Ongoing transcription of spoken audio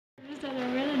that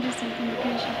a really distant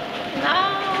communication.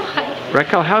 No.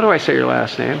 Raquel, how do I say your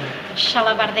last name?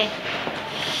 Xalabarder.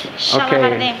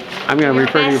 Okay. I'm going to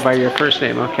refer to you by your first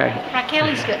name. Okay. Raquel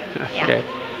is good. Yeah.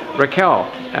 Okay.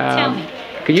 Raquel, Tell me.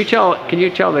 Can you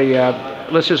tell the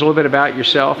listeners a little bit about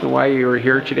yourself and why you are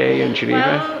here today in Geneva?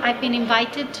 Well, I've been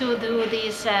invited to do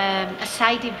this a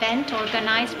side event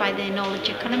organized by the Knowledge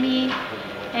Economy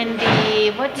and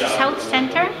the South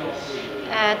Center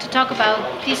to talk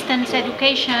about distance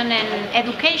education and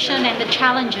the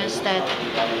challenges that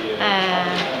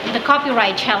the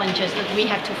copyright challenges that we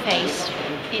have to face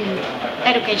in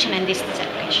education and distance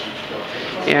education.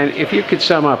 And if you could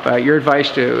sum up your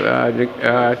advice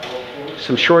to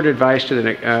some short advice to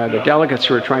the delegates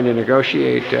who are trying to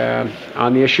negotiate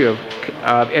on the issue of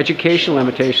education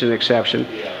limitation and exception.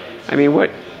 I mean,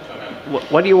 what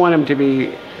do you want them to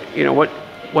be? You know,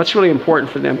 what's really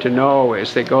important for them to know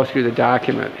as they go through the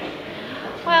document?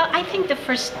 Well, I think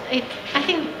I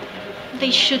think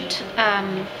they should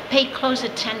pay close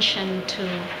attention to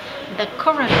the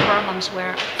current problems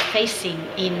we're facing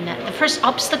the first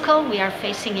obstacle we are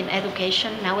facing in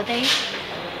education nowadays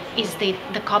is the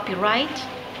copyright,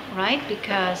 right?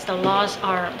 Because the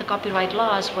copyright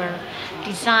laws were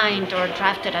designed or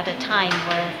drafted at a time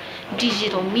where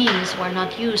digital means were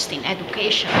not used in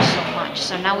education so much.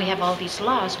 So now we have all these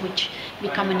laws which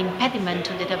become an impediment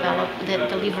to the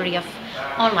delivery of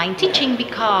online teaching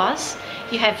because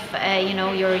you have,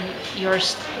 you're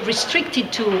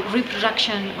restricted to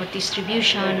reproduction or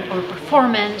distribution or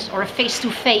performance or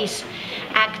face-to-face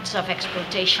acts of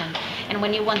exploitation. And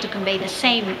when you want to convey the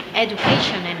same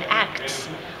education and acts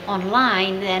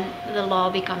online, then the law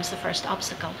becomes the first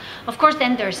obstacle. Of course,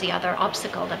 then there's the other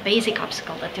obstacle, the basic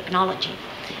obstacle, the technology.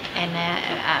 And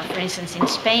for instance, in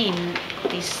Spain,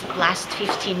 these last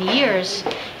 15 years,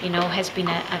 has been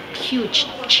a huge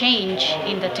change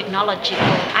in the technological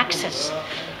access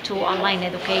to online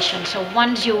education. So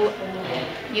once you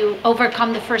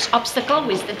overcome the first obstacle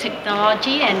with the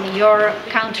technology and your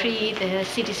country, the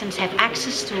citizens have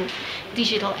access to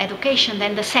digital education,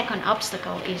 then the second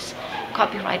obstacle is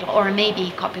copyright law, or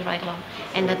maybe copyright law,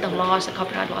 and that the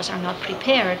copyright laws are not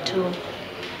prepared to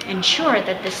ensure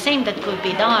that the same that could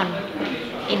be done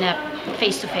in a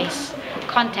face-to-face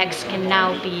context can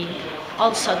now be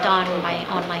also done by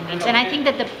online means. And I think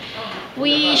that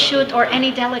we should, or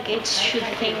any delegates should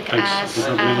think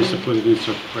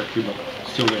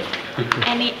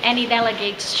any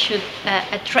delegates should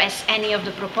address any of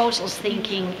the proposals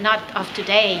thinking not of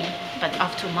today but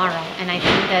of tomorrow. And I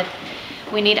think that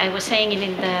I was saying it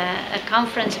in the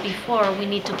conference before, we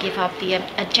need to give up the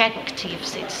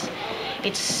adjectives.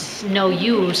 It's no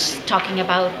use talking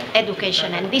about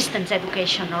education and distance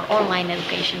education or online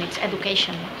education. It's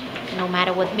education, no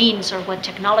matter what means or what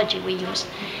technology we use.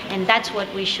 And that's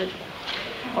what we should,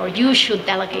 or you should,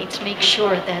 delegates, make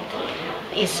sure that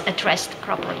is addressed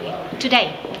properly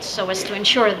today, so as to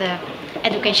ensure the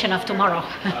education of tomorrow.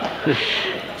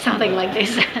 Something like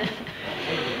this.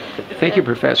 Thank you,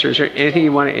 Professor. Is there anything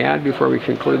you want to add before we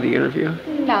conclude the interview?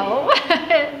 No,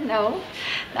 no,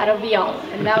 that'll be all.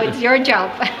 And now it's your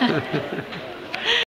job.